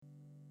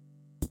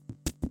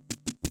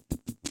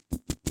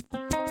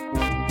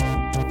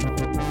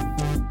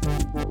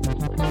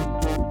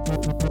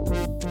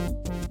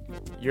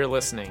You're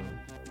listening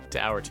to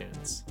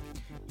ourTunes.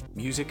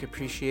 Music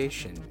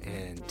appreciation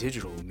and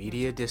digital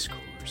media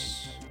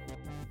discourse.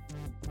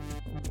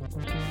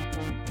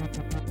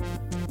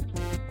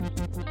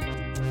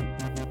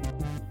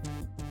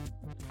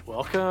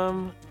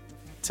 Welcome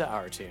to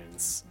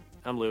ourTunes.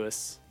 I'm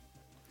Lewis.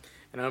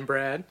 And I'm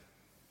Brad.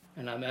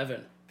 And I'm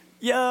Evan.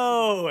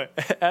 Yo,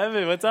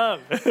 Evan, what's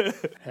up?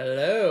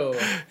 Hello.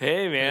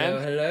 Hey,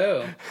 man.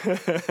 Hello.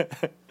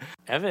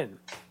 Evan,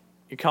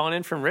 you're calling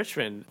in from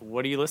Richmond.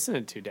 What are you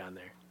listening to down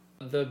there?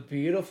 The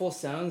beautiful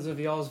sounds of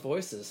y'all's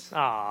voices.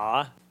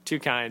 Aw, too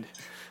kind.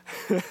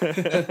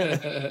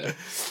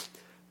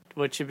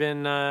 What you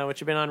been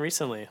on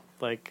recently?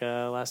 Like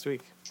last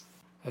week?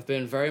 I've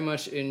been very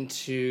much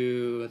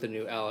into the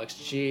new Alex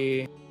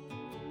G.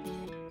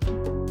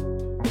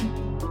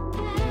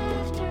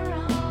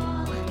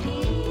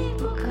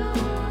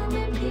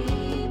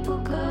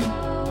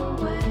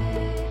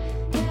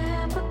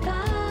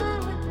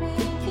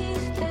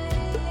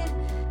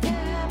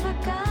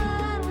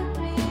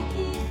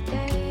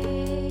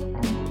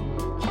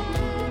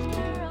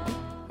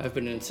 I've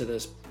been into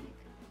this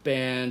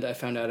band I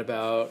found out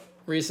about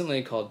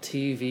recently called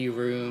TV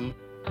Room.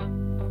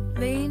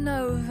 Lean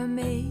over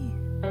me,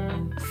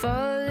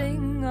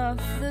 falling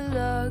off the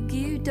log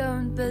you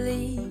don't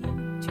believe.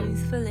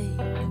 Truthfully,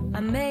 I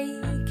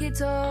make it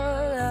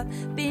all up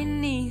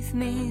beneath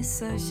me,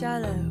 so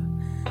shallow.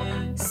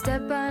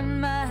 Step on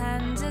my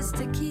hand just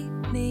to keep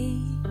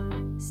me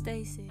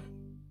Stacy.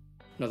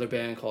 Another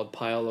band called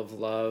Pile of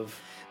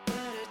Love. But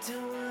I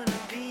don't wanna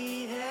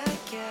be that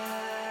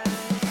guy.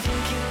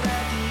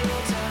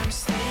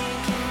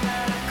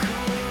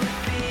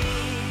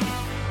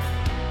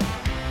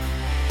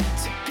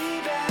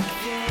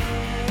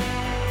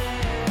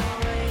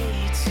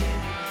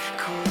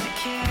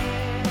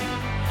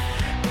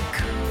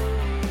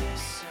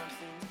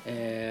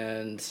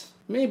 And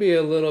maybe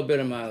a little bit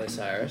of Miley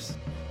Cyrus.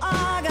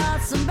 I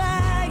got some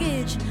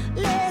baggage,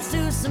 let's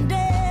do some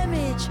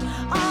damage.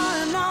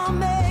 I'm not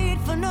made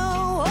for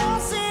no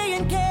horse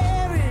and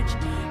carriage.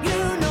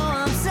 You know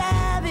I'm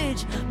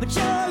savage, but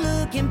you're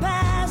looking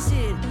past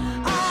it.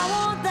 I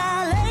want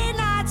that late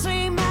night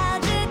sweet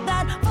magic,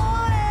 that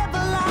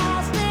forever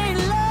lasting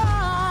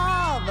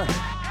love,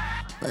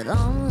 but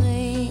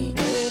only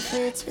if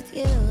it's with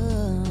you.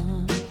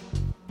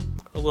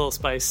 A little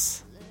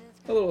spice.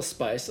 A little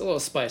spice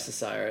of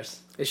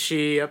Cyrus. Is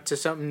she up to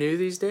something new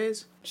these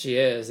days? She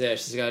is, yeah.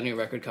 She's got a new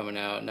record coming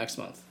out next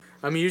month.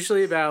 I'm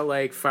usually about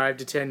like 5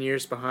 to 10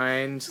 years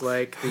behind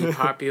like the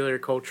popular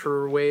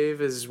culture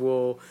wave, as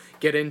we'll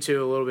get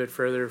into a little bit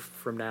further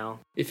from now.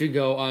 If you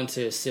go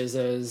onto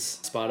SZA's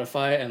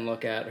Spotify and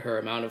look at her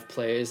amount of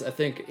plays, I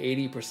think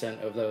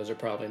 80% of those are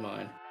probably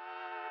mine.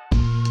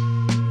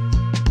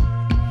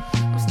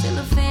 I'm still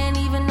a fan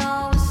even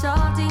though it's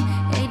salty.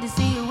 Hate to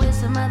see you with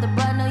some other,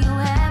 but know you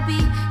happy.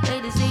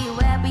 Hate to see you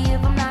happy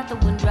if I'm not the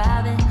one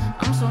driving.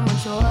 I'm so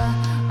mature,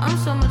 I'm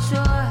so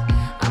mature,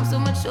 I'm so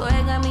mature.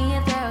 It got me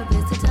a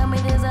therapist to tell me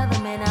there's other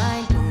men I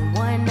ain't doing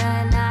one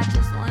night, I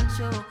just want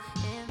you.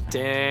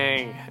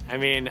 Dang. I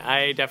mean,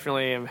 I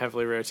definitely am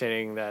heavily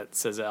rotating that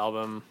SZA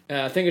album.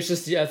 I think it's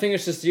just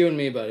you and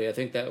me, buddy. I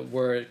think that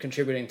we're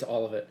contributing to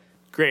all of it.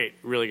 Great,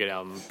 really good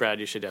album. Brad,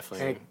 you should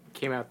definitely. And it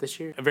came out this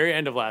year? The very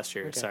end of last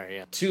year. Okay. Sorry,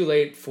 yeah. Too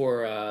late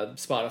for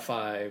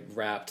Spotify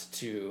Wrapped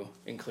to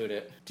include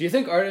it. Do you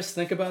think artists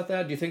think about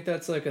that? Do you think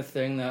that's like a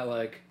thing that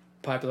like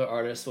popular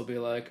artists will be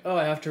like, oh,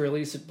 I have to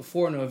release it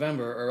before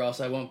November or else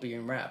I won't be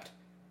in Wrapped?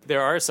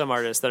 There are some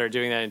artists that are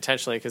doing that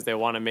intentionally because they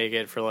want to make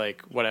it for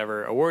like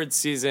whatever awards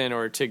season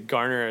or to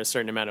garner a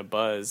certain amount of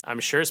buzz.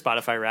 I'm sure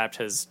Spotify Wrapped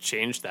has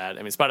changed that.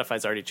 I mean,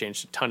 Spotify's already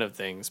changed a ton of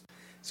things.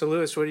 So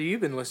Lewis, what have you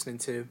been listening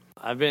to?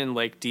 I've been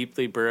like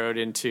deeply burrowed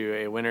into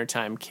a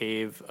wintertime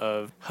cave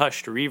of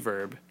hushed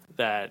reverb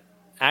that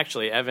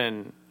actually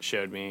Evan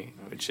showed me,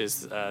 which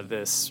is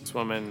this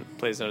woman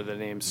plays under the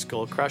name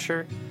Skull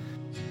Crusher.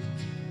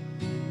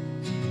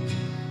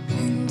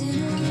 And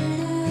in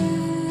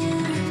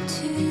order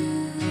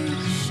to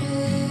share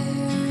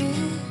it,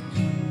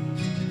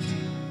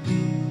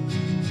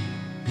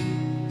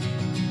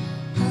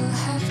 I'll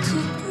have to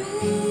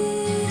bring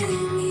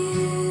you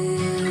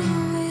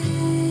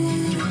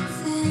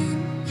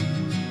within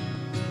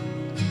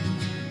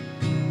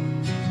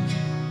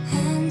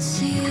and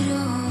see it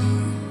all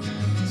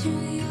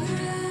through your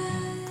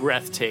eyes.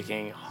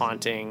 Breathtaking,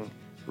 haunting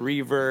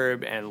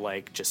reverb and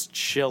like just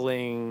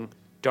chilling,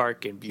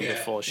 dark and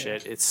beautiful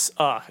shit. Yeah. It's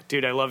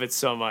dude, I love it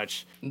so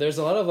much. There's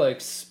a lot of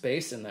like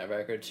space in that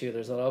record too.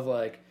 There's a lot of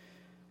like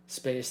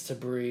space to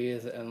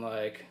breathe and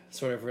like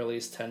sort of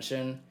release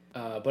tension.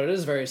 But it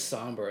is very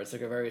somber. It's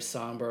like a very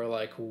somber,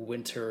 like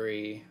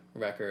wintry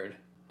record.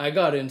 I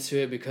got into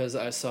it because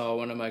I saw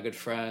one of my good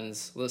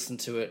friends listen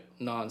to it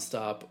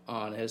nonstop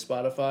on his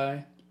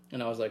Spotify,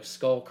 and I was like,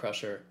 Skull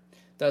Crusher.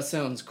 That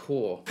sounds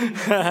cool.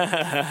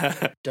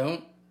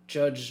 Don't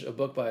judge a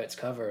book by its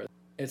cover.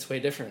 It's way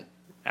different.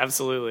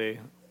 Absolutely.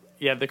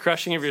 Yeah, the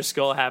crushing of your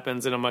skull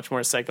happens in a much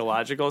more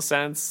psychological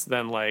sense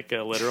than like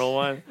a literal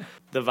one.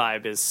 The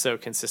vibe is so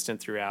consistent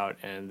throughout,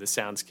 and the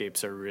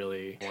soundscapes are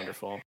really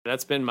wonderful.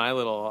 That's been my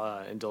little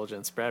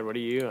indulgence. Brad, what are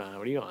you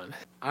on?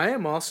 I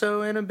am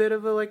also in a bit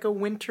of a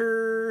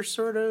winter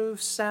sort of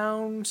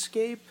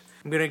soundscape.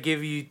 I'm going to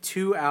give you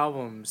 2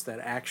 albums that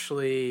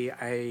actually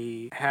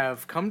I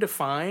have come to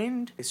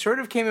find. It sort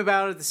of came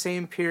about at the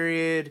same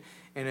period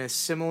in a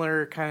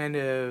similar kind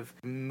of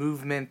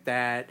movement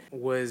that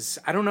was,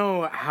 I don't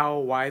know how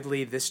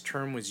widely this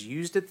term was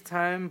used at the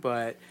time,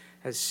 but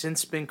has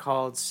since been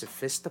called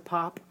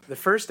Sophisti-pop. The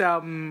first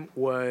album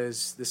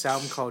was this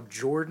album called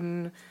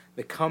Jordan,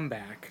 The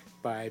Comeback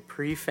by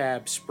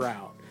Prefab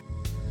Sprout.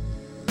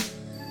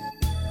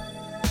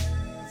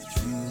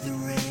 Through the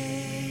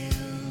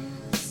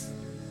rails,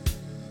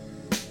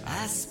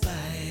 I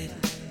spied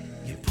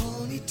your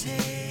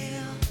ponytail.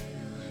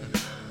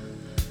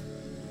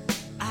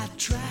 I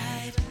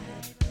tried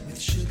with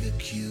sugar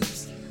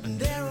cubes, and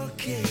they're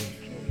okay,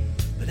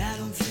 but I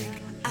don't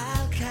think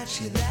I'll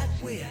catch you that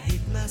way. I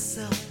hate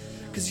myself,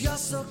 'cause you're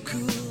so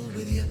cool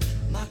with your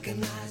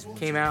mocking eyes.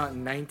 Came out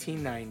in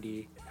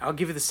 1990. I'll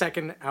give you the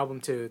second album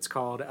too. It's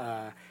called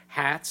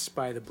Hats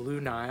by the Blue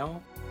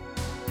Nile.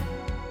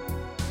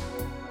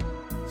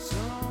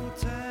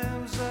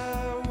 Sometimes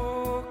I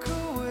walk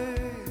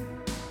away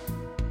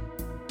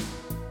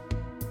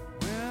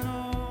when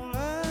all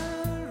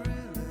I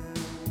really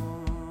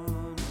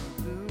wanna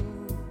do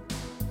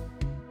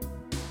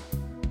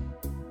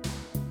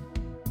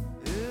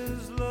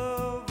is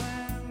love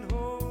and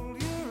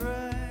hold you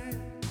right.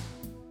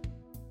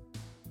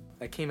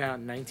 That came out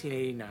in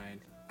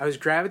 1989. I was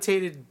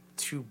gravitated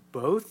to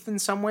both in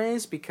some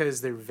ways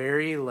because they're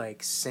very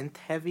synth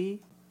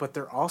heavy, but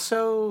they're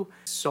also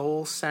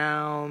soul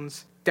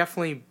sounds.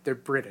 Definitely, they're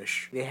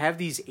British. They have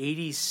these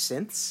 80s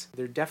synths.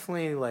 They're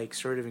definitely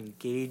sort of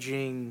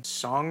engaging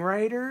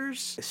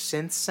songwriters. The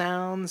synth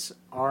sounds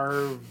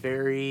are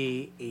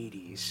very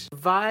 80s. The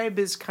vibe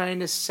is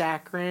kind of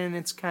saccharine.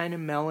 It's kind of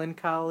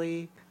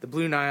melancholy. The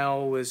Blue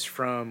Nile was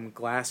from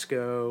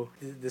Glasgow.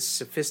 The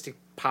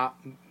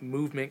Sophisti-pop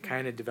movement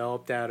kind of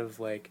developed out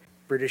of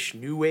British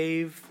New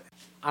Wave.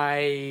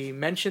 I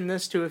mentioned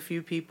this to a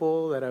few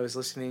people that I was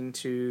listening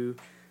to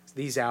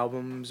these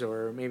albums,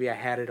 or maybe I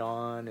had it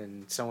on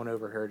and someone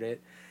overheard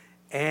it.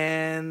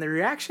 And the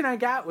reaction I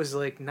got was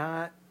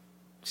not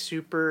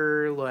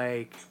super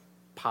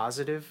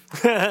positive.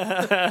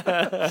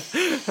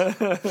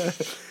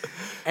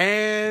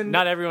 And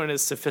Not everyone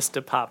is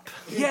Sophisti-pop.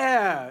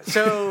 yeah,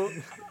 so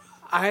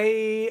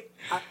I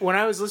when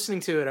I was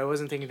listening to it, I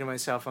wasn't thinking to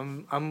myself,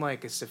 I'm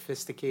a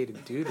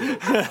sophisticated dude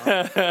right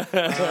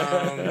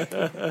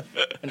now.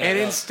 And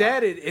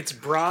instead, it's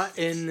brought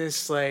in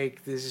this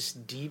this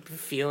deep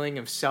feeling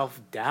of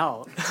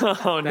self-doubt.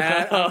 Oh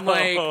That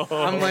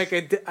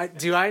no!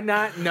 do I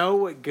not know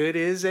what good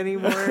is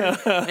anymore?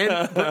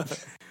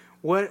 But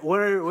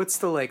what's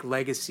the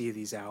legacy of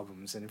these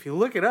albums? And if you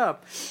look it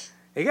up,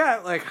 they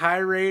got high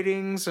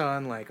ratings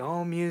on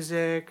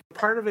AllMusic.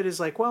 Part of it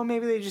is well,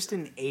 maybe they just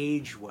didn't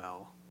age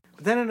well.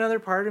 But then another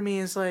part of me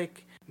is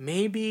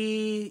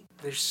maybe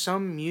there's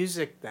some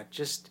music that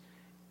just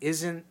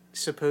isn't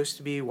supposed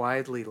to be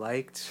widely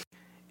liked.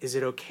 Is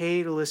it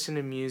okay to listen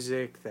to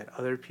music that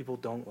other people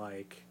don't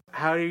like?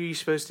 How are you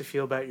supposed to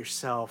feel about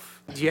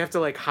yourself? Do you have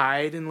to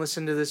hide and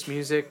listen to this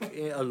music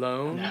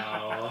alone?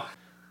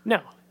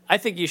 No, I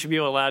think you should be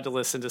allowed to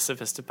listen to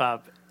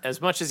Sophisti-pop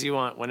as much as you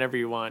want, whenever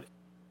you want.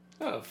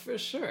 Oh, for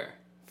sure.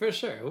 For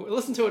sure.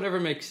 Listen to whatever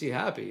makes you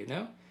happy, you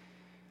know?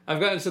 I've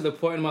gotten to the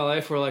point in my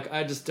life where,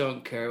 I just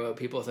don't care what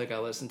people think I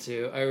listen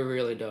to. I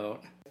really don't.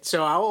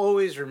 So I'll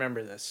always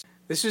remember this.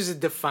 This was a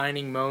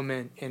defining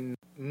moment in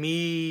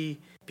me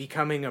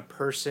becoming a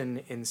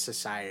person in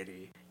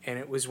society. And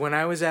it was when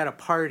I was at a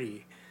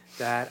party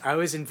that I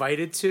was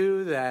invited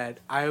to that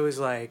I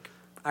was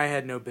I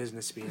had no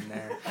business being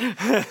there.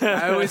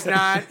 I was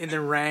not in the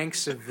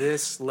ranks of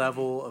this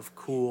level of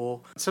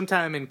cool.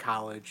 Sometime in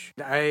college,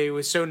 I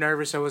was so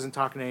nervous I wasn't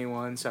talking to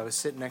anyone, so I was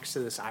sitting next to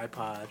this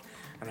iPod,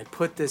 and I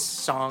put this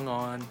song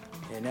on,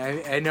 and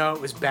I know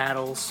it was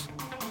Battles.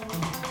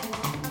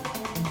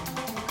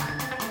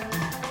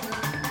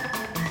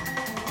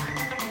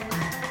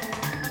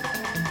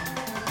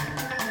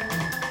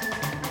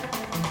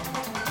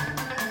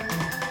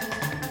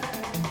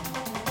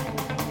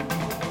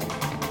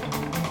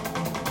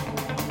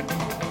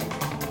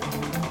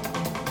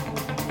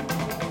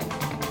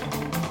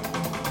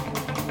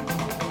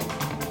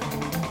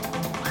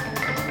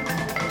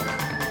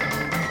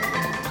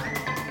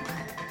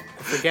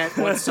 Forget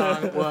what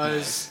song it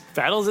was.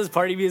 Battles is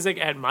party music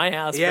at my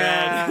house,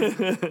 Yeah.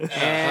 Brad.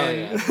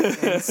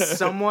 And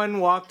someone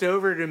walked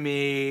over to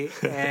me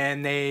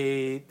and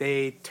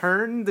they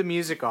turned the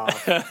music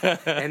off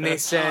and they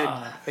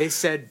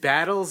said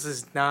Battles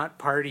is not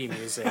party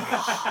music.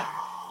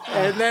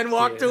 And then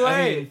walked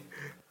away.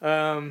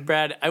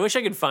 Brad, I wish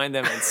I could find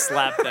them and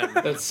slap them.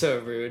 That's so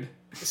rude.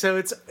 So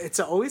it's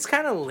always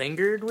kind of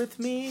lingered with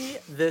me,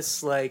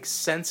 this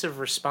sense of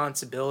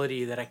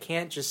responsibility that I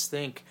can't just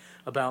think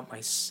about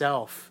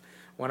myself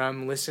when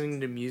I'm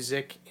listening to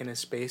music in a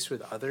space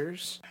with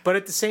others. But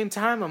at the same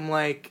time, I'm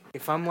like,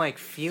 if I'm like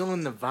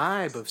feeling the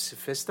vibe of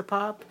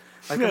Sophisti-pop,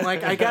 like I'm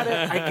like, I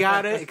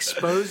gotta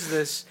expose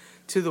this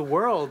to the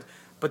world,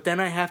 but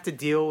then I have to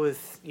deal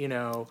with, you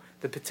know,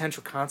 the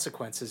potential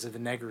consequences of a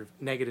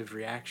negative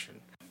reaction.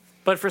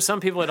 But for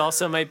some people, it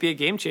also might be a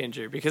game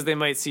changer because they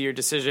might see your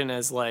decision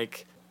as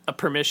like a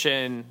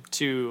permission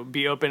to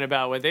be open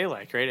about what they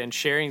like, right? And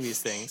sharing these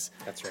things.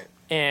 That's right.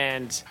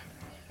 And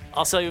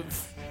also,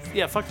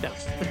 yeah, fuck them.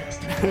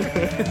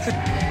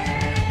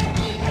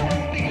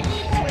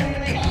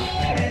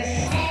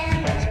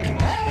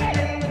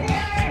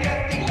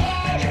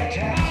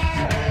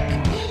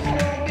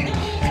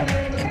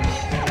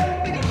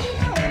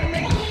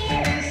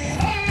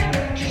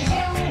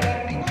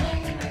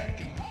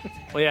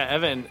 Well, yeah,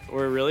 Evan,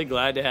 we're really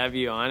glad to have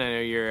you on. I know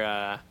you're,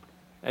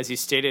 as you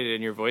stated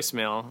in your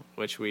voicemail,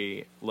 which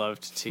we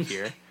loved to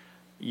hear,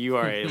 you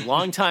are a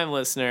long-time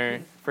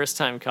listener,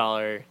 first-time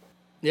caller.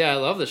 Yeah, I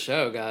love the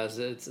show, guys.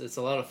 It's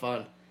a lot of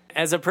fun.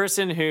 As a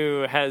person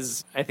who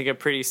has, I think, a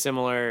pretty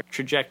similar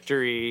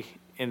trajectory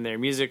in their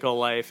musical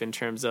life in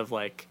terms of,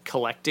 like,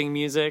 collecting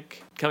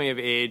music, coming of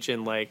age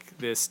in, like,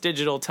 this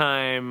digital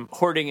time,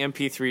 hoarding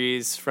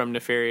MP3s from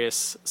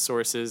nefarious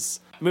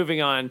sources,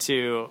 moving on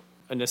to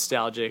a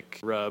nostalgic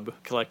rub,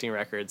 collecting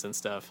records and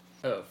stuff.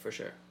 Oh, for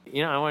sure.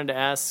 You know, I wanted to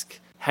ask,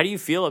 how do you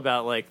feel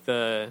about, like,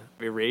 the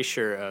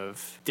erasure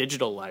of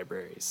digital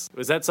libraries?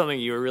 Was that something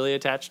you were really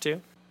attached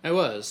to? I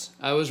was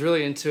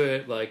really into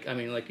it. Like, I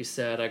mean, like you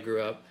said,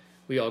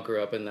 we all grew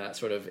up in that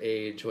sort of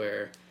age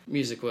where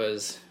music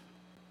was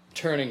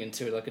turning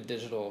into like a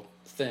digital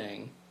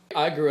thing.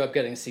 I grew up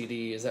getting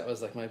CDs. That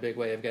was like my big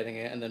way of getting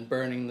it. And then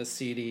burning the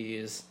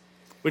CDs.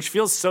 Which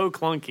feels so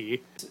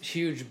clunky.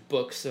 Huge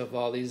books of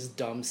all these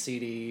dumb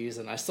CDs,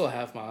 and I still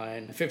have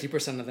mine.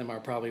 50% of them are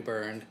probably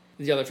burned.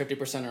 The other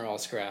 50% are all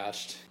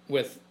scratched.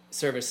 With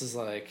services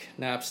like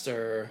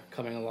Napster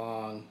coming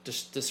along,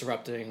 just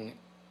disrupting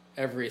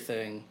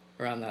everything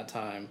around that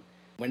time.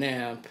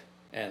 Winamp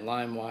and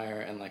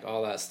LimeWire and like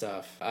all that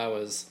stuff. I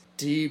was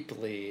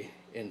deeply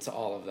into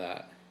all of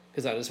that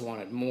because I just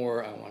wanted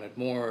more.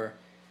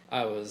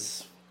 I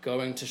was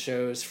going to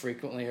shows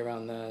frequently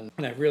around then,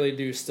 and I really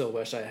do still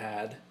wish I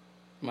had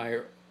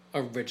my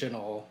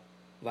original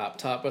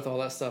laptop with all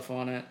that stuff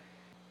on it.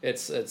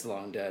 It's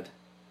long dead.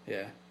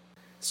 Yeah.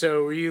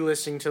 So were you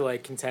listening to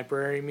like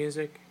contemporary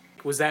music?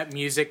 Was that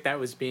music that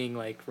was being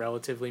like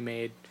relatively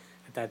made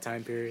at that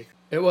time period?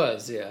 It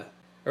was, yeah.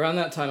 Around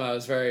that time I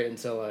was very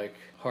into like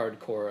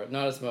hardcore,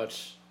 not as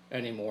much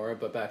anymore,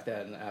 but back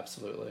then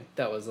absolutely.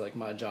 That was like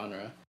my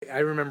genre. I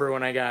remember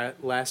when I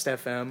got Last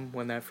FM,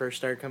 when that first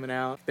started coming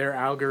out, their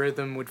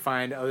algorithm would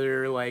find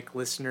other like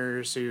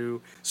listeners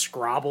who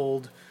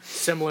scrobbled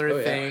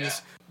similar things. Yeah.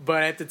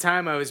 But at the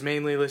time I was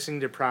mainly listening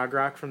to prog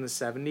rock from the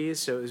 70s,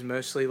 so it was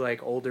mostly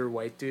like older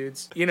white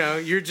dudes. You know,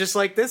 you're just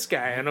like this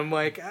guy, and I'm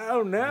like,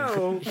 oh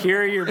no.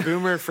 Here are your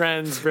boomer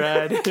friends,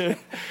 Brad.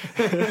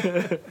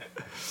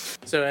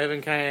 So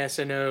Evan, can I ask,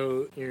 I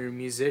know you're a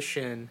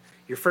musician.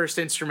 Your first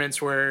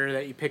instruments were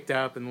that you picked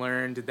up and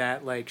learned, did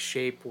that like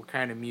shape what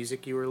kind of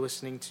music you were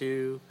listening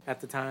to at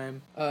the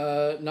time?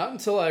 Not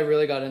until I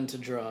really got into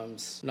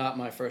drums. Not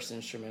my first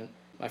instrument.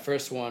 My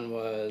first one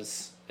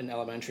was in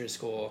elementary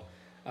school.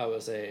 I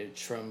was a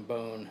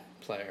trombone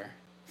player.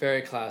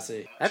 Very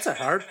classy. That's a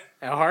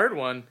hard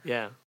one.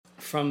 Yeah.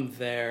 From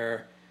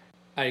there,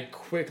 I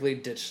quickly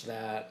ditched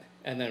that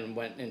and then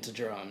went into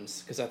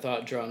drums because I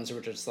thought drums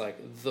were just like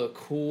the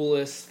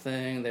coolest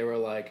thing. They were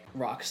like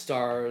rock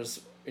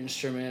stars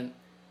instrument.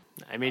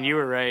 I mean, you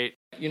were right.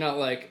 You're not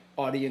like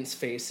audience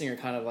facing, you're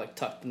kind of like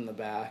tucked in the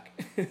back,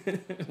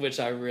 which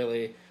I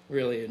really,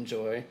 really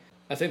enjoy.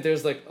 I think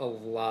there's like a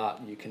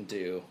lot you can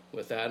do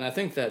with that, and I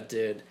think that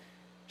did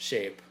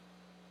shape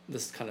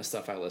this kind of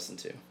stuff I listen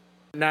to.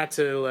 Not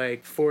to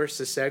like force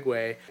a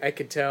segue, I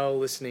could tell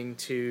listening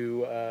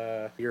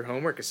to your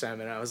homework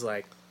assignment, I was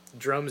like,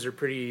 drums are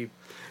pretty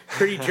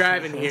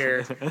driving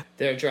here.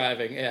 They're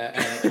driving,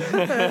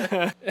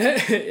 yeah.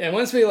 And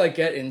once we like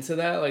get into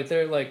that, like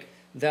they're like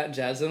that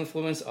jazz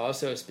influence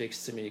also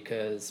speaks to me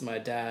because my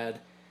dad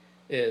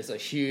is a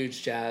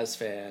huge jazz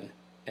fan,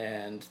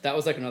 and that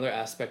was like another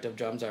aspect of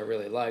drums I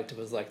really liked. It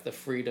was like the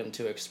freedom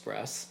to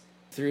express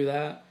through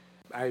that.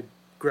 I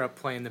grew up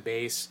playing the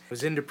bass. I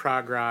was into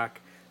prog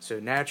rock, so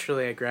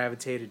naturally I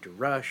gravitated to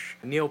Rush.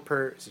 Neil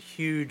Peart is a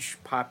huge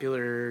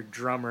popular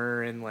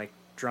drummer in like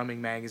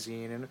drumming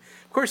magazine, and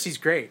of course he's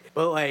great,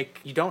 but like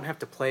you don't have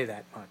to play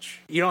that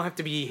much. You don't have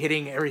to be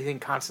hitting everything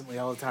constantly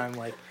all the time.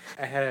 Like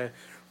I had a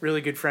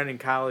really good friend in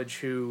college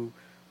who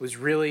was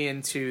really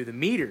into the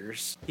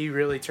meters. He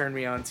really turned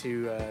me on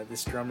to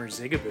this drummer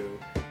Zigaboo.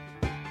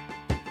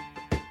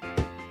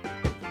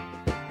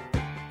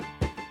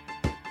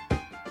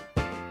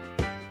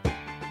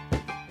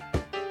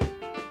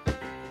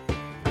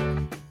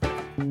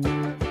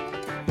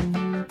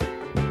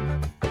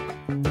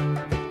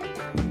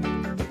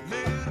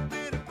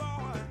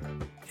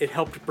 It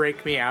helped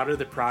break me out of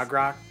the prog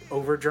rock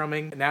over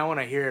drumming. Now when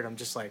I hear it, I'm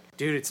just like,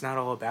 dude, it's not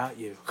all about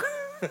you.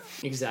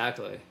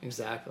 Exactly.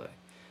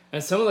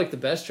 And some of like the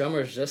best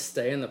drummers just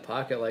stay in the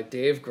pocket. Like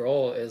Dave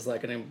Grohl is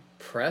like an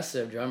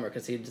impressive drummer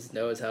because he just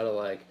knows how to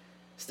like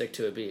stick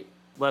to a beat.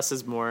 Less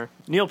is more.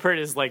 Neil Peart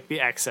is like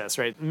the excess,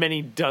 right?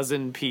 Many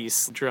dozen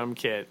piece drum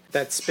kit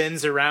that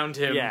spins around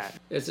him. Yeah.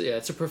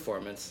 It's a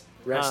performance.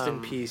 Rest in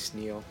peace,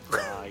 Neil.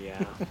 Oh,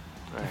 yeah.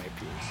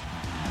 R.I.P.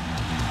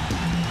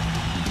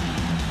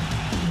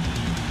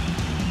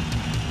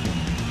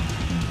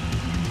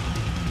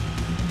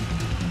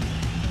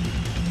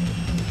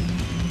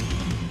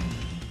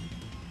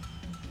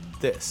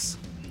 This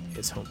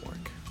is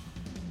homework.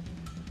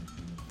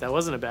 That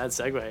wasn't a bad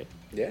segue.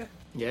 Yeah.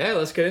 Yeah,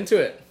 let's get into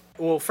it.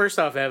 Well, first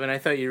off, Evan, I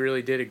thought you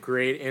really did a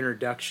great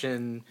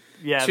introduction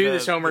to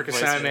this homework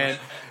assignment.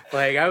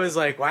 Like, I was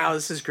like, wow,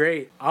 this is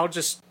great. I'll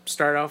just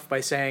start off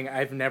by saying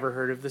I've never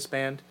heard of this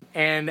band.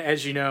 And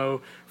as you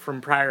know from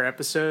prior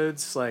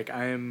episodes, like,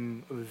 I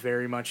am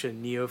very much a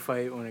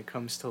neophyte when it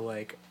comes to,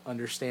 like,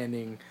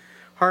 understanding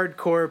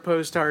hardcore,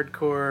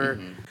 post-hardcore.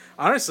 Mm-hmm.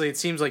 Honestly, it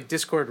seems like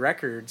Dischord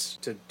Records,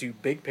 to do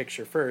big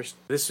picture first,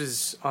 this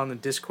was on the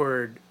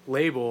Dischord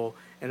label,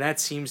 and that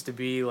seems to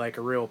be like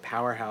a real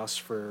powerhouse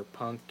for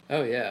punk.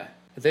 Oh, yeah.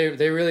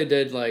 They really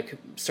did, like,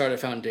 start a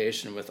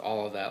foundation with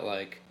all of that,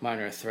 like,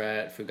 Minor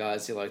Threat,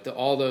 Fugazi, like,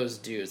 all those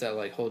dudes, that,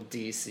 like, whole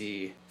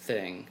DC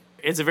thing.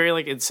 It's a very,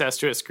 like,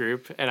 incestuous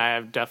group, and I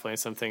have definitely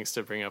some things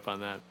to bring up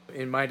on that.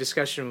 In my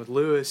discussion with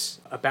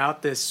Lewis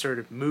about this sort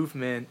of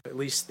movement, at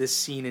least this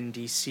scene in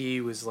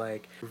DC was,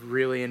 like,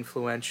 really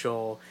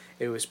influential.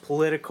 It was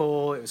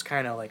political. It was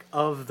kind of, like,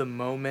 of the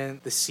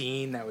moment, the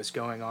scene that was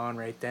going on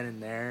right then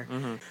and there.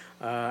 Mm-hmm.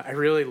 I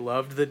really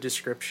loved the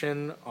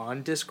description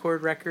on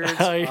Dischord Records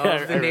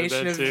of the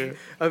Nation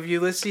of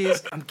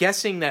Ulysses. I'm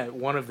guessing that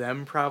one of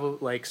them probably,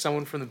 like,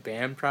 someone from the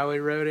band probably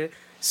wrote it.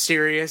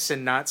 Serious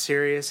and not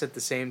serious at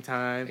the same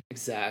time.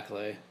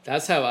 Exactly.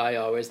 That's how I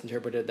always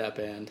interpreted that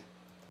band.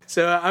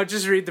 So I'll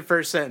just read the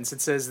first sentence.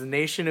 It says, the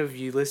Nation of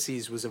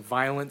Ulysses was a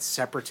violent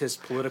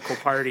separatist political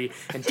party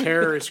and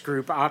terrorist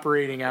group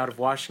operating out of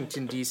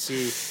Washington,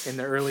 D.C. in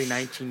the early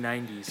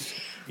 1990s.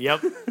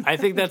 Yep. I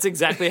think that's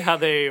exactly how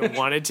they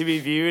wanted to be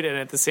viewed, and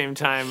at the same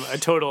time, a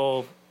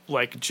total,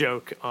 like,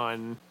 joke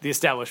on the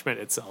establishment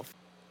itself.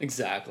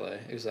 Exactly.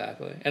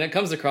 And it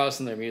comes across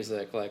in their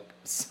music, like,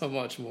 so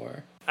much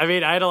more. I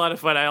mean, I had a lot of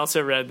fun. I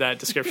also read that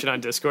description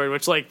on Discord,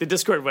 which, like, the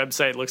Discord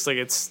website looks like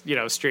it's, you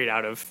know, straight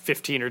out of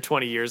 15 or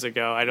 20 years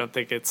ago. I don't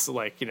think it's,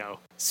 like, you know,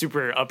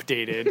 super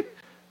updated.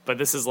 But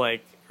this is,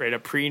 like, right, a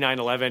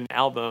pre-9/11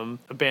 album.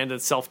 A band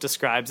that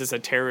self-describes as a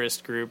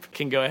terrorist group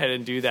can go ahead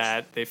and do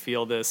that. They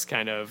feel this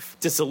kind of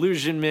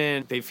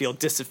disillusionment. They feel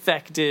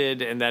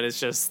disaffected. And that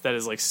is,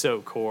 like, so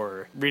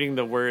core. Reading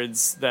the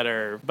words that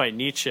are by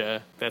Nietzsche,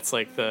 that's,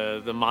 like,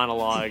 the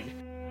monologue.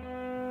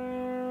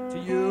 To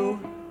you,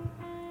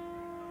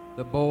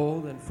 the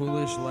bold and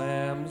foolish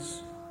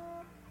lambs,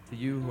 to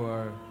you who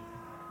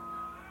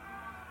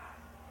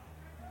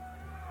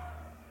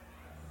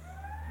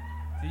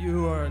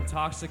are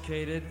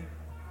intoxicated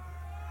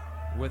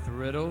with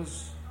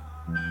riddles,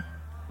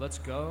 let's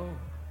go.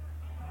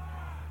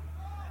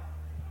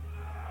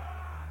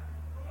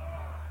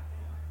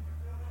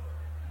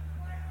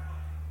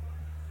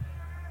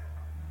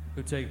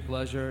 Who take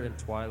pleasure in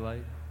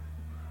twilight,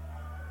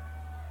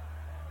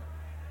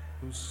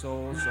 whose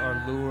souls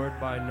are lured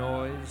by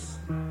noise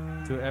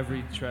to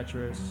every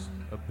treacherous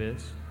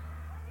abyss.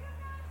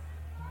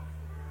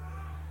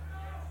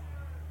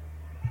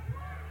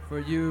 For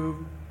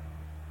you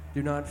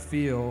do not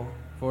feel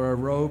for a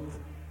rope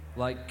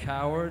like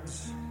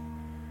cowards,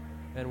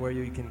 and where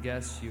you can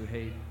guess you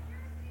hate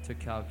to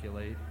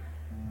calculate,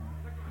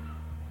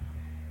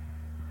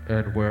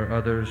 and where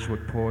others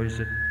would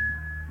poison,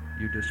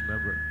 you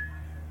dismember.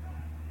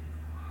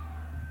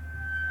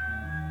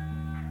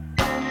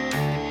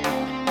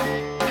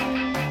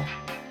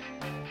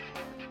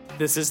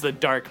 This is the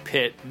dark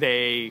pit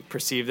they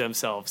perceive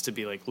themselves to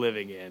be, like,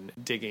 living in,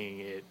 digging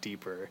it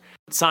deeper.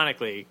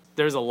 Sonically,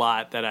 there's a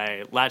lot that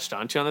I latched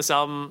onto on this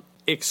album.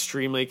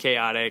 Extremely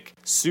chaotic,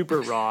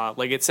 super raw.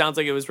 Like, it sounds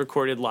like it was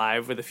recorded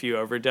live with a few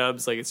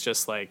overdubs. Like, it's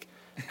just, like,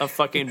 a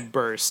fucking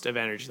burst of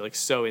energy, like,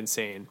 so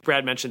insane.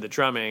 Brad mentioned the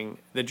drumming.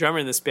 The drummer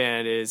in this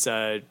band is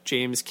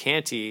James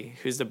Canty,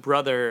 who's the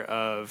brother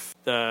of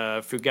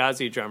the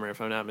Fugazi drummer, if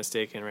I'm not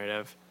mistaken, right,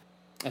 Ev?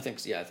 I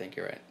think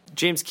you're right.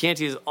 James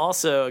Canty is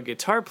also a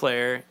guitar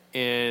player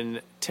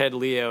in Ted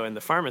Leo and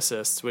the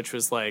Pharmacists, which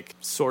was, like,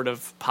 sort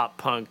of pop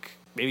punk,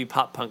 maybe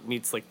pop punk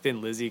meets, like, Thin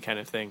Lizzy kind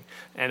of thing.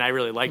 And I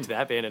really liked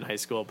that band in high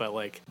school, but,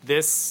 like,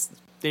 this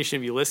Nation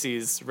of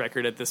Ulysses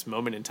record at this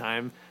moment in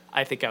time,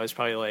 I think I was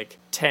probably, like,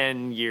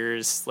 10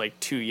 years, like,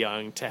 too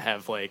young to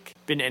have, like,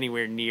 been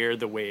anywhere near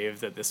the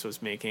wave that this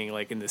was making,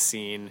 like, in the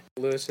scene.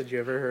 Lewis, had you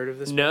ever heard of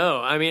this band? No,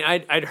 I mean,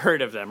 I'd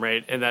heard of them,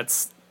 right? And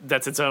that's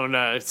its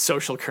own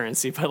social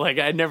currency, but, like,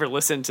 I'd never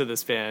listened to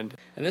this band.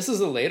 And this is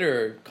a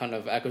later kind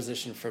of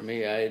acquisition for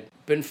me. I'd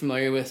been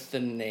familiar with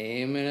the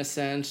name in a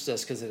sense,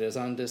 just because it is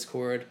on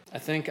Discord. I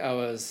think I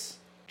was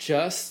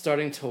just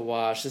starting to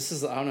watch, I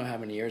don't know how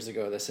many years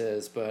ago this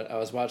is, but I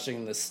was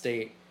watching The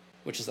State,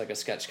 which is like a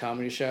sketch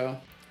comedy show,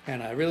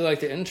 and I really liked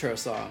the intro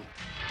song.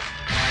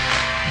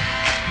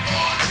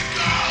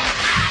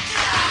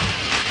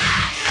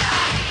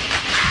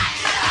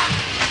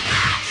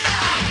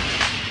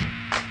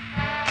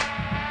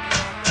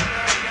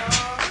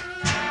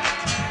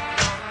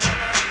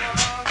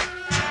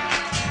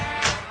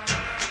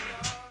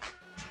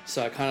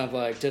 So I kind of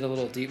like did a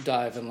little deep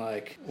dive in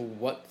like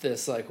what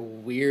this like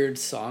weird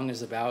song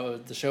is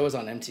about. The show was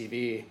on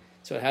MTV,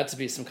 so it had to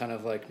be some kind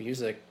of like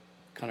music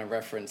kind of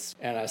reference.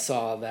 And I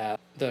saw that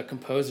the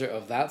composer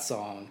of that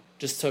song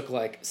just took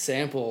like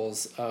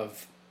samples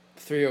of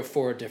 3 or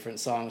 4 different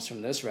songs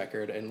from this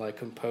record and like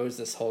composed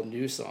this whole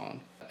new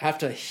song. I have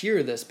to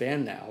hear this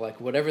band now.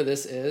 Like whatever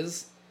this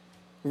is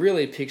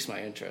really piques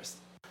my interest.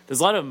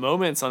 There's a lot of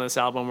moments on this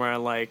album where I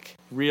like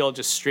real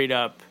just straight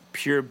up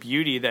pure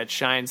beauty that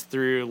shines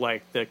through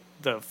like the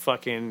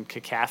fucking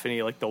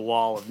cacophony, like the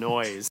wall of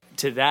noise.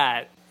 To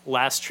that,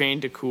 Last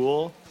Train to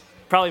Cool,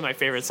 probably my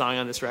favorite song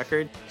on this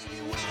record.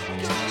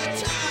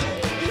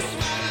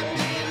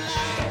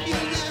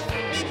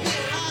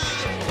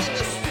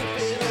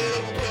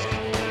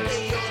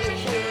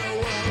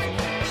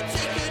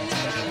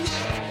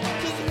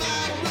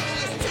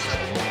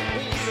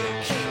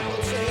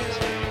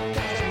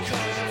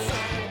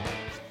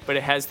 But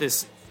it has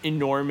this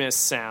enormous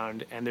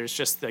sound, and there's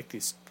just like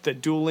the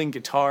dueling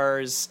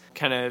guitars,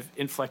 kind of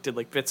inflected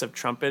like bits of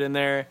trumpet in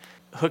there.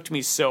 Hooked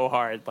me so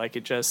hard. Like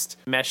it just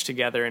meshed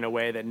together in a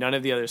way that none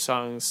of the other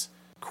songs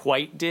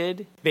quite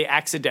did. They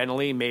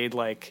accidentally made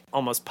like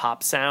almost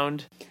pop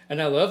sound.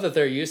 And I love that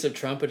their use of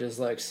trumpet is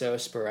like so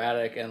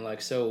sporadic and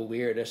like so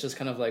weird. It's just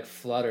kind of like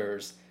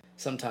flutters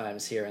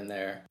sometimes here and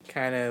there.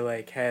 Kind of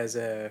like has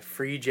a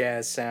free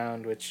jazz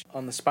sound, which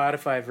on the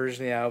Spotify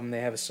version of the album, they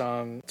have a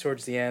song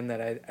towards the end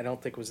that I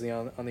don't think was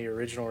on the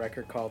original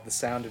record called The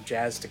Sound of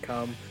Jazz to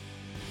Come.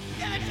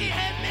 Yeah, she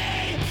hit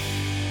me.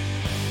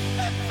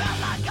 It felt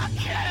like a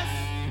kiss.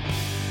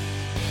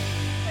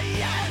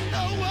 Yeah, and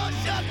the world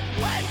shook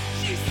when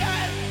she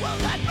said, well,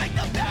 let's break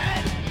the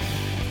bed.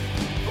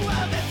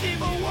 Well, this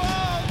evil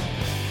world,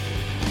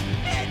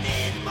 it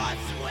needs more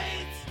sweets.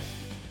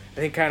 I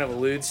think kind of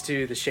alludes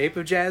to The Shape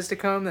of Jazz to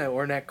Come, that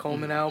Ornette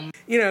Coleman album.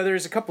 You know,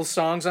 there's a couple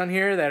songs on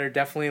here that are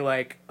definitely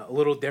like a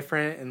little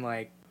different and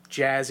like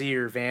jazzy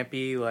or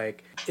vampy.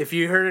 Like if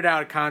you heard it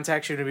out of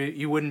context,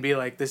 you wouldn't be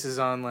like, this is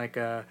on like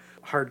a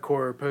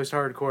hardcore,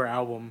 post-hardcore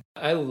album.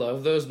 I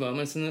love those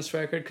moments in this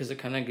record because it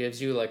kind of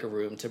gives you like a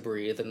room to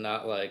breathe and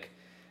not like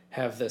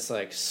have this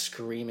like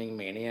screaming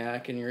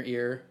maniac in your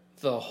ear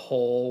the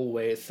whole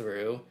way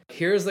through.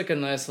 Here's like a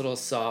nice little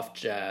soft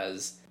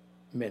jazz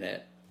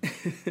minute.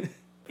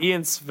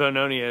 Ian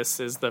Svenonius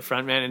is the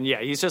frontman, and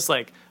yeah, he's just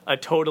like a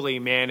totally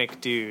manic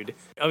dude.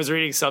 I was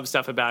reading some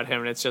stuff about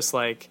him, and it's just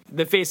like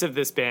the face of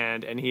this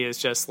band, and he is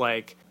just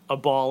like a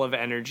ball of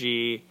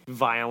energy,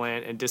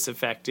 violent and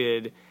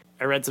disaffected.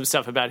 I read some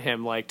stuff about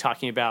him, like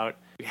talking about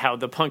how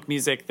the punk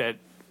music that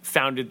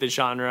founded the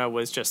genre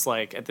was just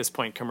like at this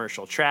point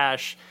commercial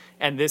trash,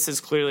 and this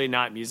is clearly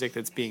not music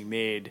that's being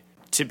made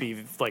to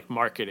be like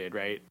marketed,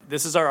 right?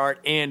 This is our art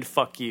and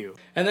fuck you.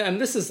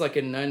 And this is like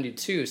in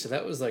 92, so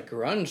that was like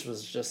grunge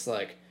was just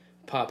like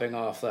popping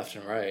off left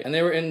and right. And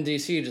they were in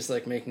DC just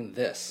like making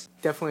this.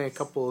 Definitely a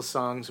couple of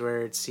songs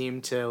where it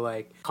seemed to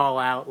like call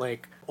out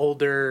like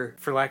older,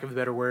 for lack of a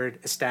better word,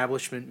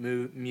 establishment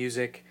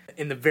music.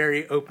 In the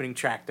very opening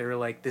track, they were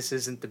like, this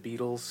isn't the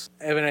Beatles.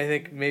 Evan, I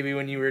think maybe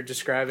when you were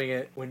describing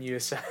it, when you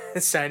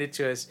assigned it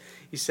to us,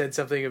 you said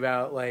something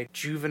about like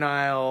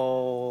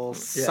juvenile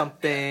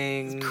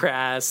something. It's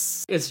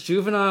crass. It's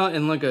juvenile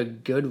in like a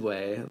good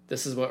way.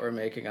 This is what we're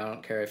making. I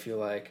don't care if you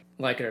like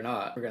it or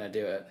not. We're going to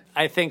do it.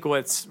 I think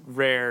what's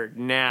rare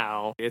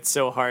now, it's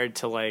so hard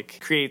to like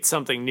create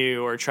something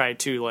new or try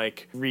to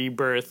like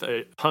rebirth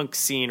a punk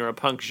scene or a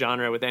punk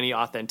genre with any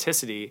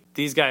authenticity.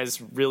 These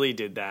guys really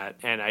did that,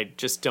 and I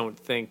just don't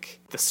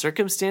think the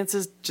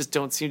circumstances just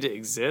don't seem to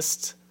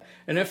exist.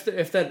 And if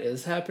that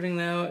is happening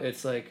now,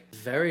 it's like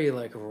very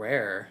like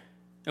rare.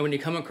 And when you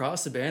come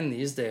across a band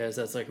these days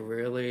that's like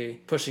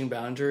really pushing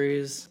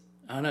boundaries,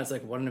 I don't know, it's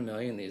like 1 in a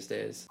million these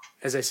days.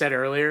 As I said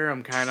earlier,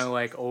 I'm kind of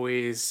like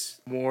always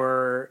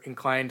more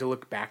inclined to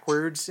look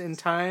backwards in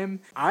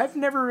time. I've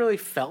never really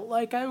felt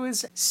like I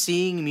was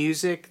seeing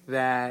music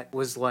that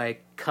was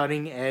like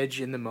cutting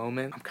edge in the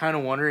moment. I'm kind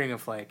of wondering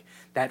if like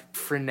that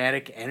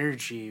frenetic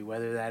energy,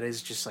 whether that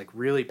is just like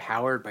really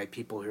powered by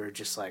people who are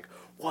just like,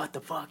 what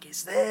the fuck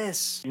is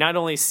this? Not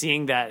only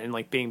seeing that and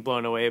like being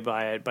blown away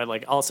by it, but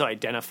like also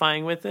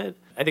identifying with it.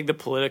 I think the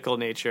political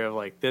nature of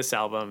like this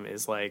album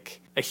is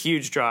like a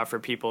huge draw for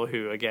people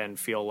who again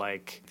feel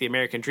like the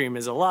American dream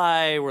is a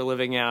lie. We're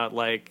living out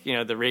like, you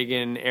know, the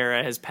Reagan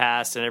era has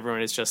passed and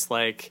everyone is just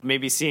like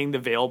maybe seeing the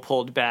veil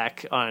pulled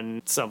back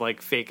on some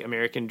like fake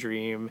American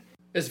dream.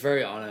 It's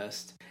very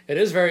honest. It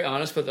is very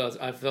honest, but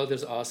I feel like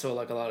there's also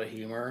like a lot of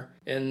humor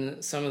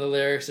in some of the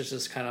lyrics. It's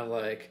just kind of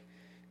like,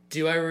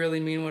 do I really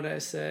mean what I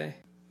say?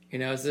 You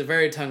know, it's a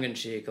very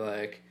tongue-in-cheek,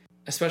 like,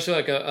 especially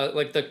like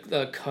like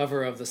the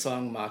cover of the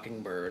song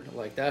Mockingbird.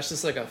 Like, that's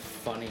just like a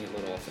funny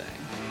little thing.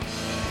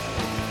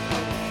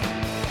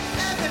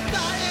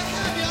 Everybody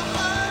have your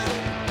heart.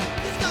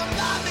 It's gonna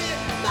buy me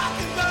a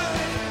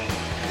mockingbird.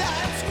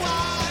 That's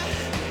why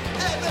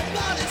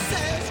everybody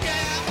says,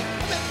 yeah.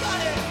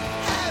 Everybody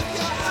have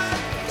your heart.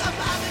 It's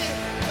gonna buy me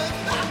a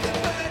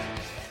mockingbird.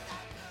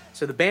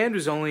 So the band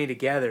was only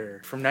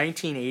together from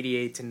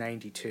 1988 to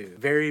 92.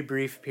 Very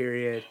brief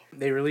period.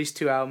 They released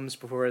 2 albums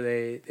before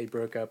they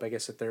broke up. I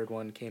guess the third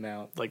one came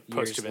out Like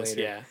years posthumous,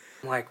 later. yeah.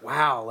 I'm like,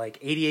 wow, like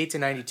 88 to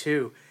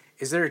 92.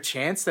 Is there a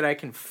chance that I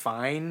can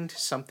find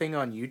something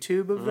on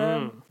YouTube of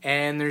them?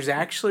 And there's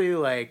actually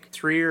like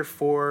 3 or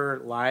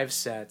 4 live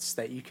sets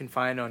that you can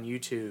find on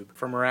YouTube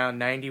from around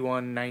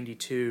 91,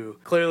 92.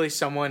 Clearly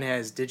someone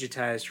has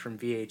digitized from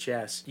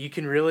VHS. You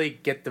can really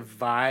get the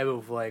vibe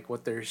of like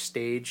what their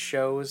stage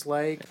show is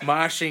like.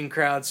 Moshing,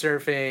 crowd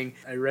surfing.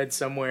 I read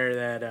somewhere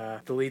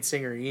that the lead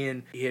singer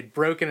Ian, he had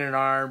broken an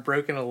arm,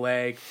 broken a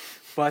leg,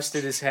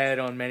 busted his head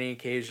on many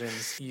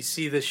occasions. You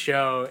see the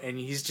show and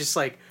he's just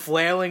like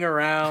flailing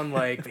around,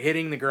 like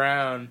hitting the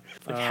ground.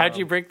 Like, how'd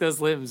you break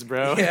those limbs,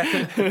 bro?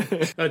 Yeah.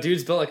 Oh,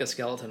 dude's built like a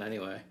skeleton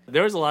anyway.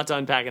 There was a lot to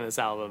unpack in this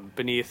album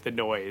beneath the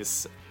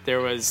noise. There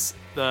was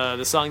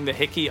the song The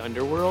Hickey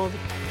Underworld.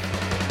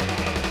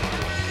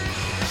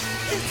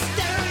 It's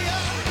stereo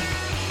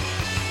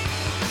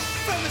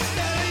from a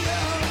stereo.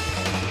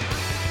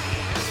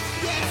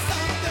 Yeah,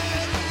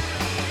 something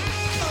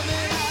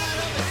coming out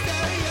of a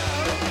stereo.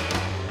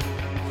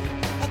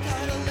 I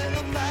got a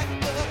little black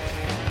book,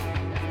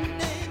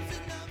 names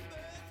and numbers.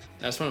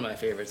 That's one of my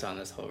favorites on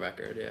this whole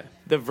record, yeah.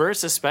 The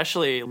verse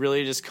especially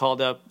really just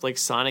called up like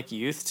Sonic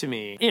Youth to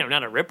me. You know,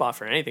 not a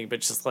ripoff or anything, but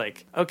just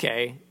like,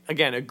 okay,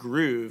 again, a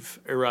groove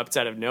erupts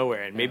out of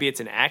nowhere. And maybe it's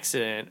an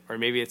accident, or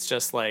maybe it's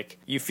just like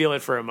you feel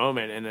it for a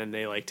moment and then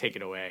they like take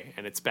it away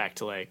and it's back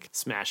to like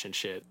smashing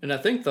shit. And I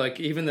think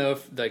like even though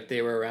like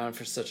they were around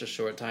for such a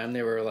short time,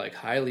 they were like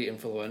highly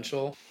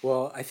influential.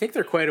 Well, I think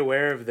they're quite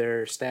aware of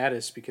their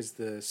status because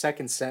the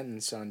second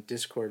sentence on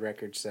Discord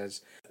Records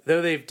says,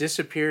 though they've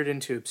disappeared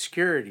into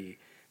obscurity,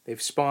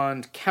 they've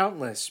spawned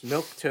countless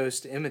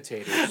milquetoast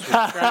imitators who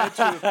try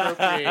to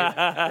appropriate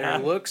their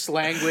looks,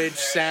 language,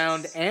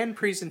 sound, and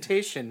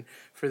presentation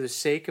for the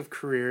sake of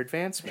career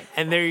advancement.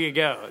 And there you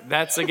go.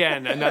 That's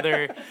again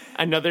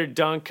another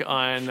dunk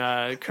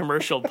on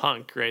commercial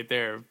punk right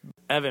there.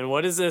 Evan,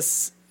 what does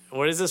this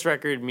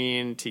record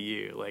mean to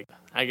you? Like,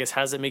 I guess,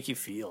 how does it make you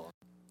feel?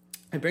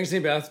 It brings me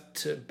back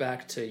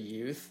to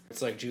youth.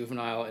 It's like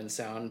juvenile in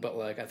sound, but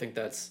like I think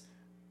that's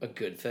a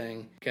good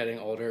thing. Getting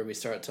older, we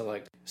start to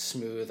like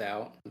smooth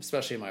out,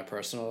 especially in my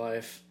personal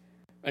life.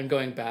 And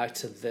going back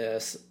to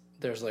this,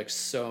 there's like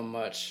so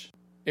much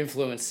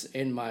influence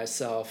in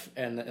myself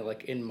and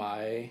like in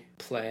my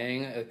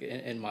playing,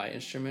 in my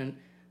instrument,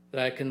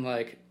 that I can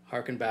like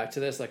harken back to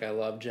this. Like I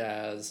love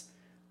jazz,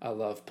 I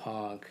love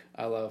punk,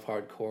 I love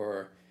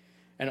hardcore,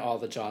 and all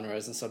the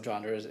genres and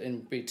subgenres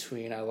in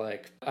between. I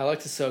like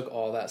to soak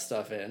all that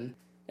stuff in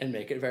and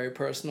make it very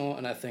personal.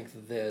 And I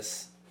think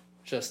this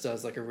just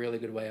does like a really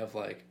good way of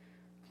like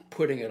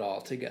putting it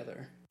all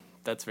together.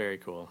 That's very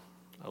cool.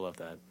 I love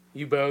that.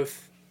 You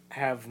both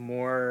have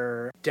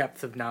more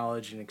depth of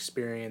knowledge and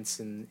experience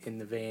in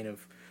the vein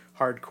of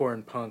hardcore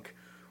and punk.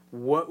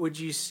 What would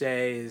you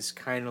say is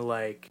kind of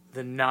like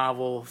the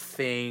novel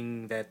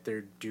thing that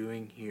they're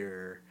doing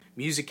here?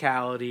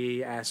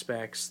 Musicality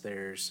aspects,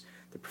 there's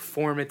the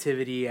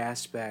performativity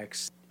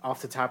aspects.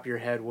 Off the top of your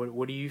head,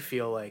 what do you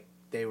feel like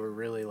they were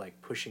really like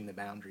pushing the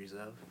boundaries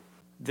of?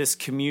 This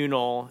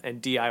communal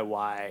and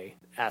DIY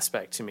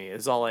aspect to me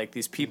is all like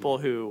these people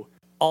who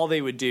all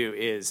they would do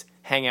is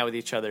hang out with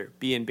each other,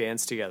 be in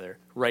bands together,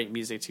 write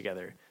music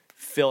together,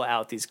 fill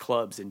out these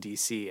clubs in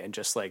DC and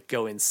just like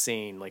go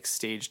insane, like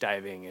stage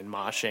diving and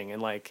moshing.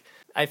 And like,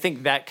 I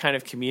think that kind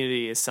of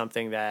community is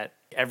something that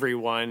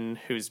everyone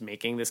who's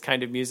making this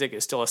kind of music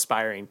is still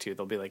aspiring to.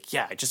 They'll be like,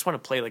 yeah, I just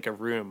want to play like a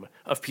room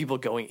of people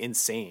going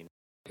insane.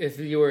 If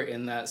you were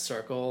in that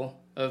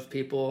circle of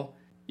people,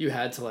 you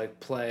had to like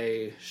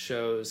play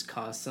shows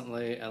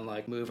constantly and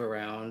like move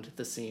around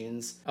the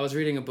scenes. I was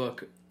reading a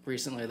book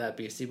recently, that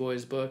Beastie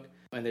Boys book,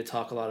 and they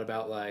talk a lot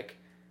about like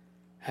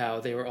how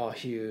they were all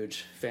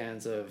huge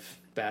fans of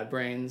Bad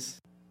Brains,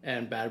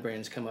 and Bad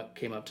Brains came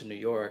up to New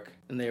York,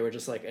 and they were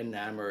just like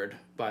enamored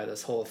by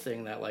this whole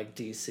thing that like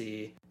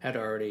DC had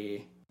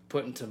already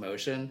put into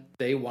motion.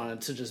 They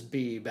wanted to just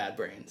be Bad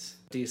Brains.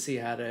 DC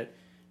had it,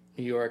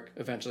 New York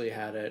eventually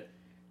had it.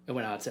 It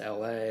went out to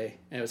LA, and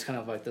it was kind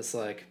of like this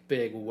like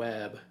big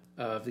web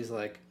of these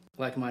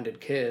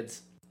like-minded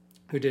kids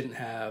who didn't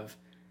have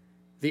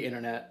the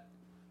internet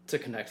to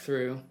connect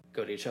through,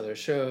 go to each other's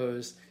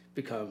shows,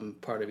 become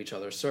part of each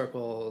other's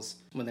circles.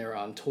 When they were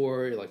on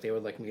tour, like they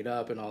would like meet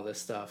up and all this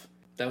stuff.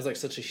 That was like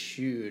such a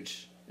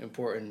huge,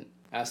 important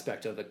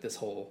aspect of like this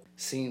whole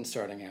scene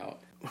starting out.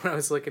 When I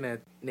was looking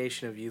at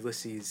Nation of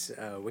Ulysses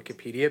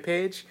Wikipedia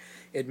page,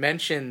 it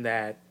mentioned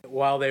that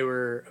while they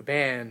were a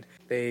band,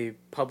 they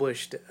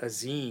published a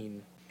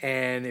zine.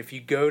 And if you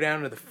go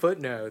down to the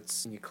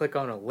footnotes and you click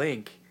on a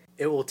link,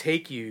 it will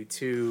take you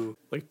to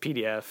Like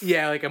PDF.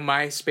 Yeah, like a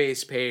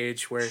MySpace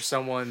page where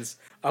someone's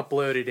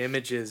uploaded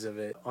images of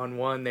it. On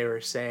one, they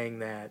were saying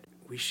that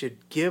we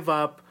should give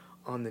up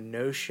on the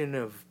notion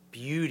of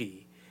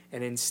beauty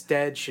and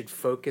instead should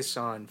focus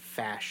on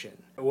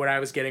fashion. What I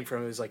was getting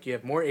from it was like, you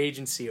have more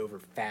agency over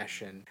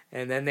fashion.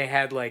 And then they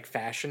had like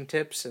fashion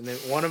tips, and then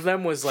one of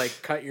them was like,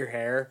 cut your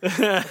hair.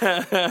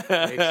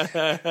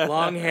 Like,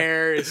 long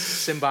hair is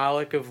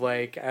symbolic of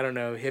like, I don't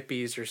know,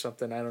 hippies or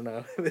something. I don't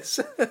know.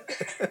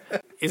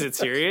 Is it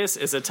serious?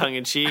 Is it tongue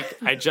in cheek?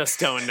 I just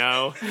don't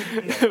know.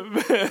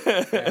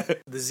 The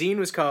zine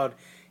was called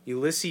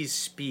Ulysses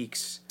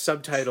Speaks,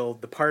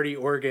 subtitled The Party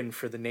Organ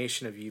for the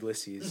Nation of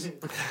Ulysses.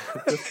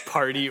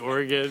 Party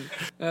organ.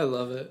 I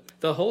love it.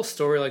 The whole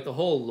story, like the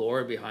whole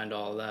lore behind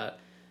all of that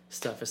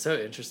stuff is so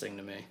interesting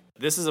to me.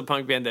 This is a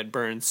punk band that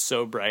burns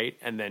so bright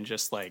and then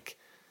just like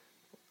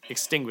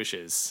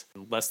extinguishes.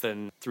 Less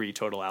than 3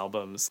 total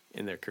albums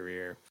in their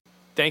career.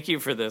 Thank you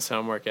for this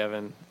homework,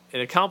 Evan.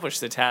 It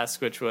accomplished the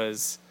task, which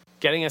was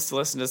getting us to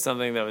listen to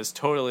something that was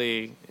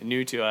totally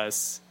new to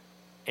us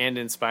and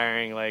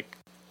inspiring, like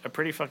a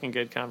pretty fucking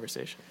good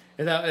conversation.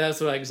 And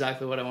that's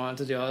exactly what I wanted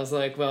to do. I was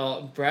like,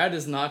 well, Brad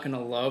is not going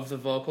to love the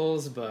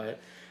vocals, but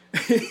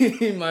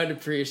he might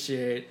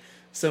appreciate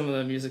some of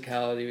the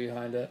musicality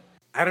behind it.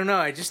 I don't know.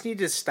 I just need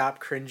to stop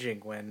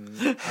cringing when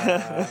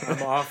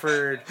I'm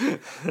offered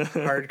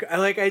hard.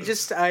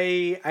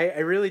 I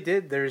really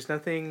did. There's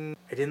nothing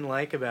I didn't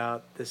like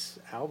about this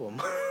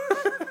album.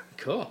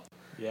 Cool.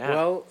 Yeah.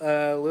 Well,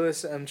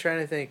 Lewis, I'm trying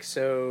to think.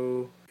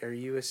 So, are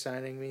you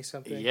assigning me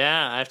something?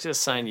 Yeah, I have to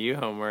assign you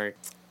homework.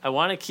 I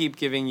want to keep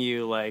giving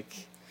you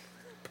like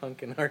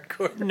Punk and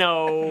hardcore.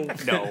 no.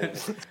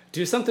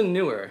 Do something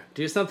newer.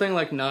 Do something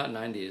like not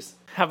 90s.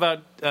 How about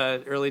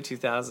early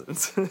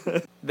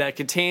 2000s? That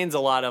contains a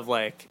lot of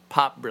like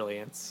pop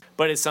brilliance,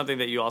 but it's something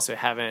that you also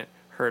haven't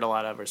heard a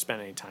lot of or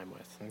spent any time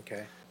with.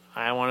 Okay.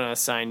 I want to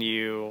assign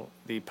you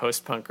the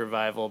post-punk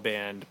revival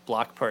band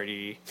Block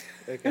Party,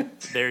 Okay.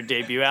 their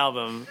debut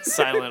album,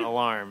 Silent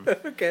Alarm,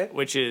 Okay.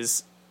 which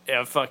is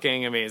a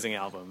fucking amazing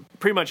album.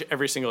 Pretty much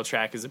every single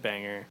track is a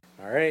banger.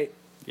 All right.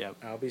 Yep.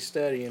 I'll be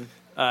studying.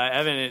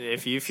 Evan,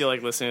 if you feel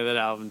like listening to that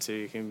album too,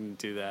 you can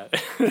do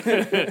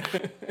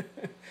that.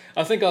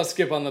 I think I'll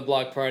skip on the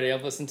Block Party.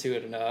 I've listened to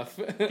it enough.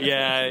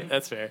 Yeah,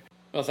 that's fair.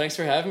 Well, thanks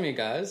for having me,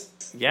 guys.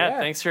 Yeah,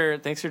 Yeah.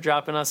 thanks for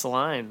dropping us a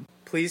line.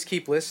 Please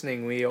keep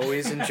listening. We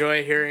always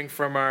enjoy hearing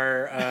from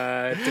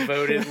our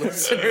devoted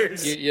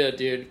listeners. Yeah,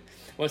 dude.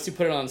 Once you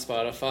put it on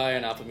Spotify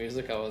and Apple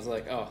Music, I was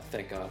like, oh,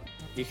 thank God.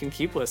 You can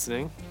keep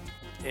listening,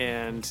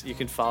 and you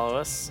can follow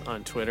us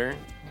on Twitter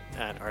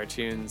at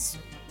ourTunes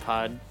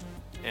Pod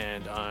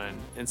and on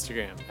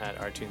Instagram at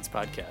ourTunes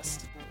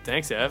Podcast.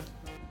 Thanks, Ev.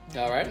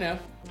 All right, now.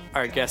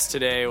 Our guest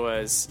today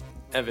was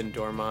Evan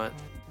Dormont.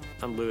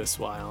 I'm Lewis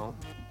Weil.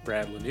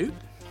 Brad Lanute.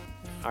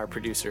 Our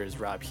producer is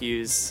Rob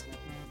Hughes.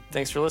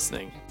 Thanks for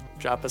listening.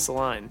 Drop us a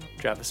line.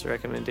 Drop us a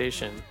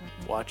recommendation.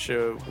 Watch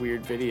a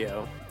weird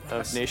video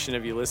of Nation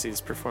of Ulysses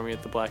performing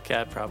at the Black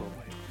Cat, probably.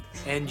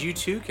 And you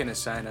too can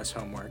assign us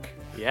homework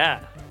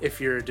Yeah.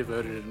 if you're a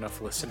devoted enough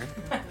listener.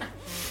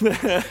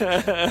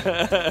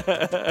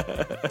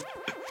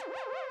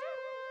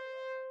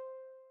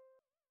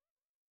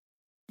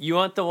 You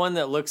want the one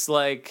that looks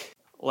like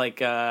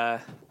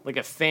a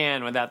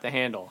fan without the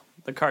handle,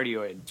 the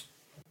cardioid.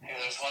 Hey,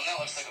 there's one that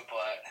looks like a butt.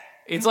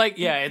 It's like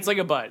it's like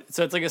a butt.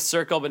 So it's like a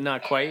circle, but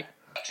not quite.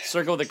 Gotcha.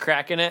 Circle with a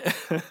crack in it.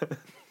 Yeah,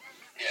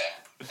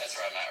 that's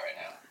where I'm at right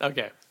now.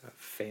 Okay. A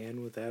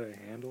fan without a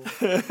handle?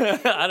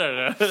 I don't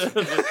know. Fan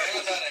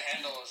without a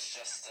handle is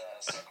just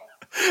a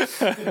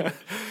circle.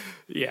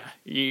 Yeah,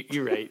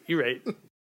 you're right. You're right.